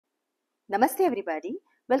Namaste everybody,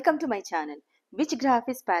 welcome to my channel. Which graph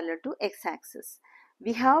is parallel to x-axis?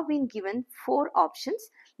 We have been given 4 options.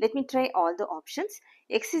 Let me try all the options.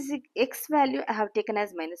 X value I have taken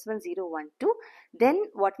as -1, 0, 1, 2. Then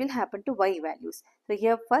what will happen to y values? So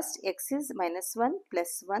here first x is -1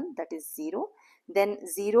 plus 1, that is 0. Then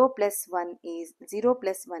 0 plus 1 is 0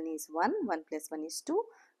 plus 1 is 1, 1 plus 1 is 2,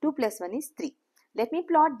 2 plus 1 is 3. Let me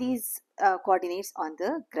plot these coordinates on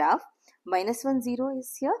the graph. -1, 0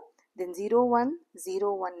 is here. Then 0 1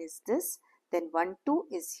 0 1 is this, then 1 2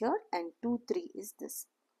 is here, and 2 3 is this.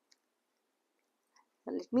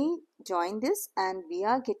 Now let me join this, and we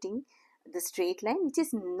are getting the straight line which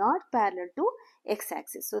is not parallel to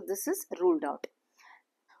x-axis. So this is ruled out.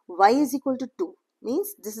 Y is equal to 2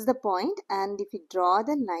 means this is the point, and if we draw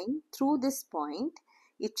the line through this point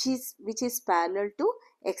which is parallel to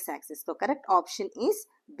x-axis. So correct option is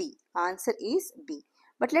B. Answer is B.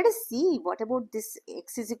 But let us see what about this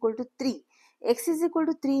x is equal to 3. X is equal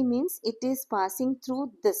to 3 means it is passing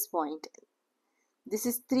through this point. This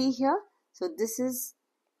is 3 here. So this is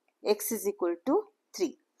x is equal to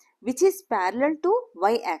 3, which is parallel to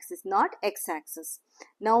y-axis, not x-axis.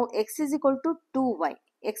 Now x is equal to 2y.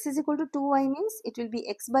 X is equal to 2y means it will be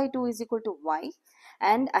x by 2 is equal to y.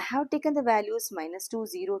 And I have taken the values -2,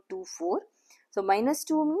 0, 2, 4. So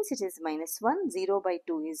 -2 means it is -1, 0 by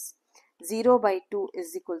 2 is 0 by 2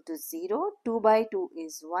 is equal to 0, 2 by 2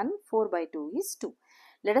 is 1, 4 by 2 is 2.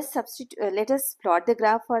 Let us plot the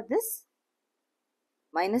graph for this.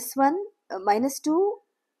 -1, -2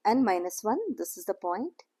 and -1, this is the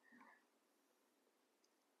point.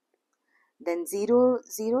 Then 0,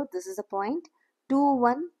 0, this is the point. 2,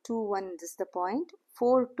 1, 2, 1, this is the point.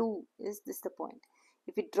 4, 2 is this the point.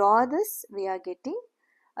 If we draw this, we are getting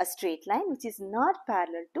a straight line which is not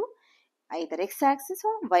parallel to either x-axis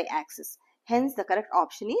or y-axis. Hence, the correct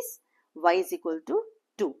option is y is equal to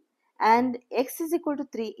 2. And x is equal to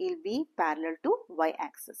 3 will be parallel to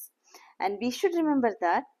y-axis. And we should remember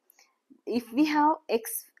that if we have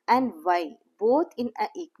x and y both in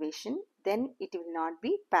an equation, then it will not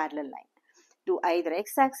be parallel line to either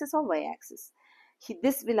x-axis or y-axis.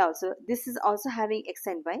 This is also having x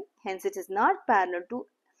and y, hence it is not parallel to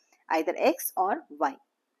either x or y.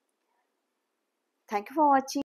 Thank you for watching.